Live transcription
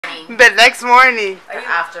The next morning.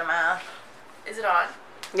 Aftermath. Is it on?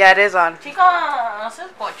 Yeah, it is on. We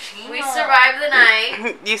survived the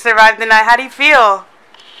night. You survived the night. How do you feel?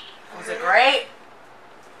 Was it great?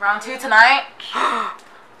 Round 2 tonight?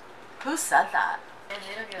 Who said that?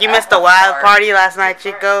 You missed the wild party last night,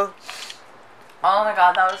 Chico. Oh my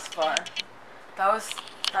god, that was fun. That was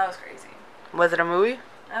crazy. Was it a movie?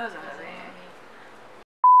 That was amazing.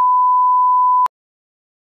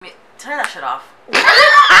 Turn that shit off. Turn that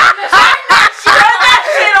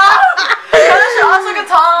shit off! Turn that shit off so I can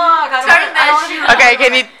talk. Turn that shit off. Okay,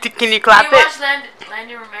 can you clap it? Can you watch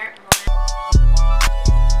Landy Romero?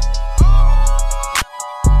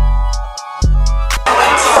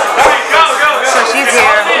 So she's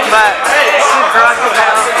here, but she's drunk as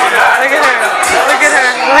hell. Look at her. Look at her.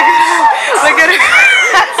 Look at her.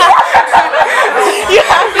 Yeah.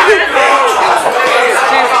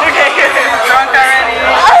 She's drunk already.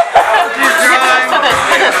 She's drunk.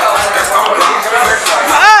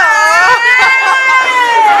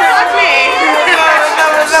 Look me.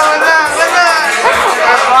 What's up?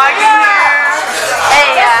 Hey,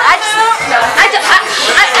 I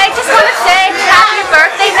just want to say happy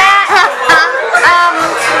birthday, Matt.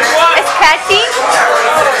 It's catchy.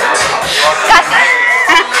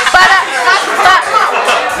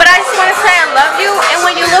 But I just want to say I love you, and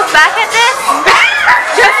when you look back at this,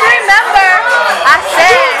 just remember I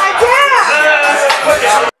said.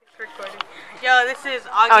 Yo, this is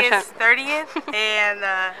August 30th, and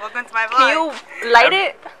welcome to my vlog. Can you light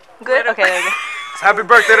it? Good? Okay, there you go. Happy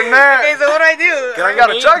birthday to Nat! Okay, so what do I do? I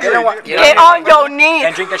gotta chug it. Get on your knees.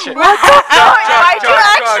 And drink that shit. What the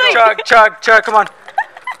fuck? Chug, come on.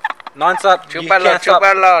 Non-stop. Chúpalo,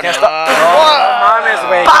 chúpalo. Can't stop. No mames,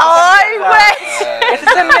 güey. Ay, güey. Ese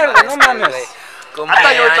es el mierda, no mames.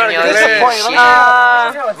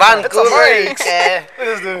 Vancouver.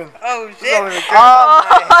 Oh, shit. Oh,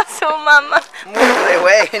 su mamá.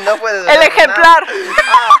 Güey, no puedes. El ejemplar.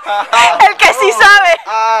 El que sí sabe.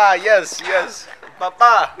 Ah, yes.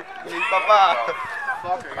 Papá, mi papá.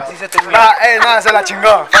 Así se termina. Nada, se la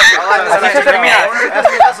chingó. Así se termina.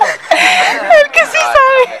 El que sí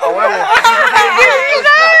sabe. A huevo.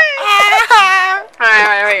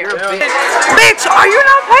 Alright. Bitch, are you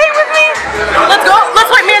not playing with me? Let's go. Let's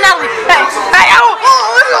play me and Natalie. Hey, let's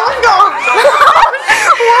go. What?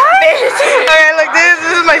 Okay, look, this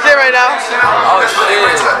is my shit right now. Oh, shit.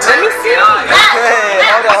 Let me see.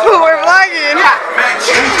 We're vlogging.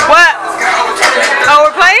 What? Oh,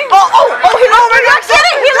 we're playing? Oh, he loves New York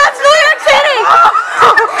City. He loves New York City.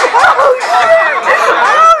 Oh, shit.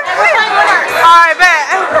 Alright, bet.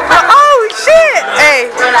 Oh, shit. Hey.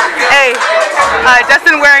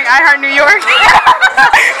 Justin wearing I Heart New York.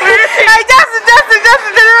 Hey, Justin, turn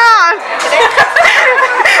around. Turn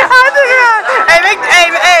around.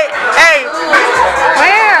 Hey.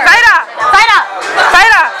 Where? Saida.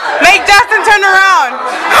 Make Justin turn around.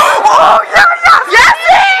 Oh, yes.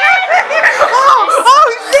 Oh,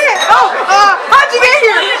 shit. How'd you get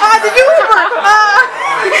here? Did you Uber?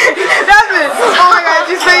 Justin. Oh my God,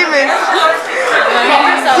 she's famous.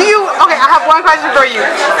 Okay, I have one question for you.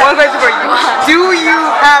 Do you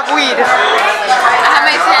have weed? I have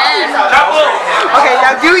my pen. Okay,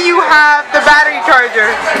 now do you have the battery charger?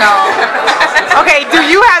 No. Okay, do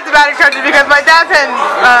you have the battery charger? Because my dad pen,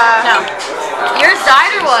 No. Yours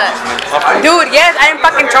died or what? Dude, yes, I didn't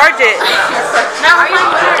fucking charge it. No, are you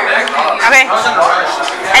there? Okay.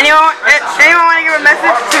 Anyone want to give a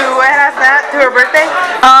message to Nat to her birthday?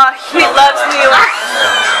 He loves New York.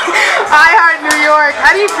 I Heart New York.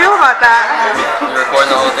 How do you feel about that? You recording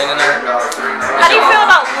the whole thing in there? How do you feel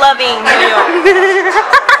about loving New York?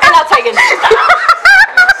 And I'll take it.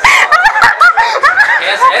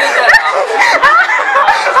 Yes, edit that out.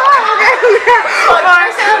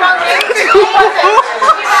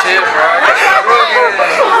 Shit, bro.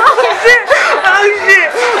 Oh shit.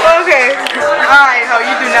 Okay. Alright, ho,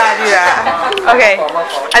 you do not do that. Okay.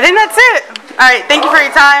 I think that's it. Alright, thank you for your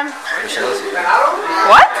time.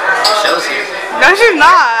 What? No, she's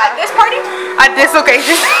not. At this party? At this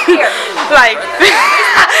occasion. Like,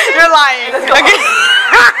 you're lying. Okay.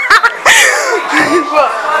 Who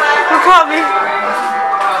called me?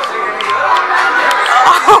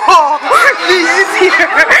 Oh, she is here.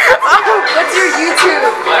 What's your YouTube?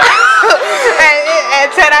 And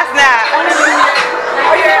tell us now.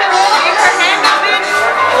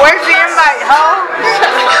 Where's the invite, ho?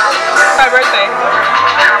 My birthday.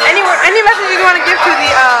 Any message you want to give to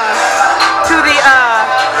the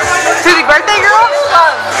birthday girl?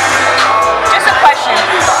 Just a question.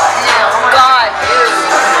 God.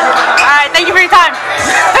 Alright, thank you for your time.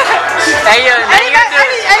 Any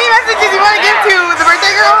messages you want to give to the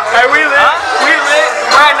birthday girl? Hey, we lit.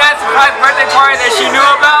 party that she knew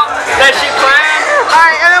about, that she planned.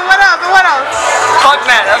 Alright, and then what else? What else? Fuck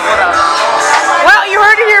that, that's what else. Well, you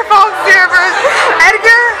heard it here, folks. Here first.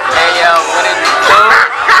 Edgar? Hey, yo, what it do?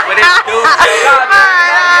 What it do? Alright.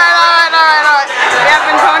 We have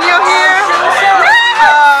Antonio here.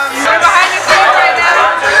 We're behind the scenes right now.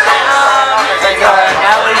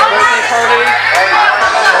 Natalie's birthday party.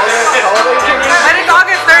 But it's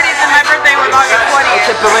August 30th and my birthday was August 20th.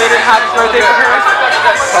 It's a belated happy birthday for her.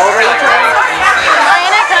 Celebrating tonight.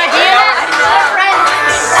 Diana, can I be in it?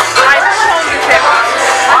 I just told you, Chip. I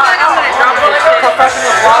feel like I'm gonna drop this shit.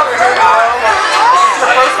 Professional vlogger here. This is the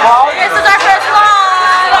first vlog. This is our first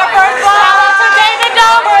vlog. Our first vlog to David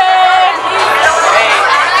Dobrik.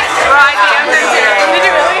 Right, did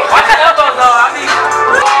you really? Watch the elbows though, I mean.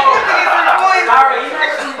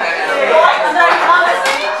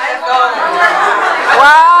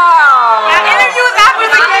 Wow. That interview was after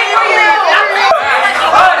the game.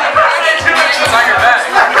 It's on your back.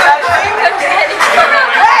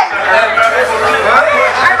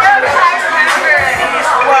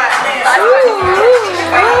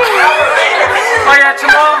 Oh yeah,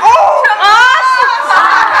 tomorrow.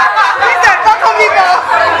 He said, "Fuck conmigo."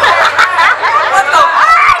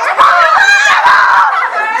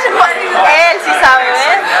 Él sí sabe,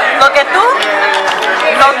 ¿ves? Lo que tú.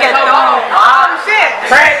 Oh shit.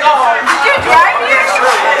 Did you drive here?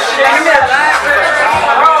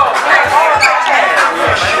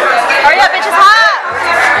 Hurry up, bitch, it's hot.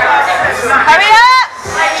 Hurry up.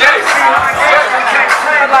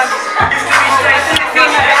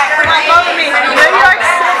 Follow me. New York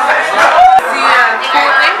City.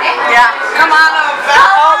 Cool thing? Yeah. Come on up.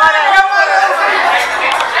 Oh, my God.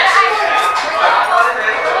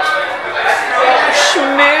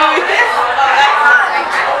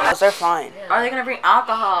 They're fine. Are they gonna bring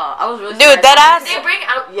alcohol? I was really Dude, that ass. They bring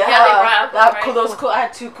out. Yeah, Yeah, they brought alcohol. that, Right? those cool. I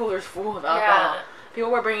had 2 coolers full of alcohol. Yeah.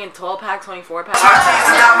 People were bringing 12 packs, 24 packs.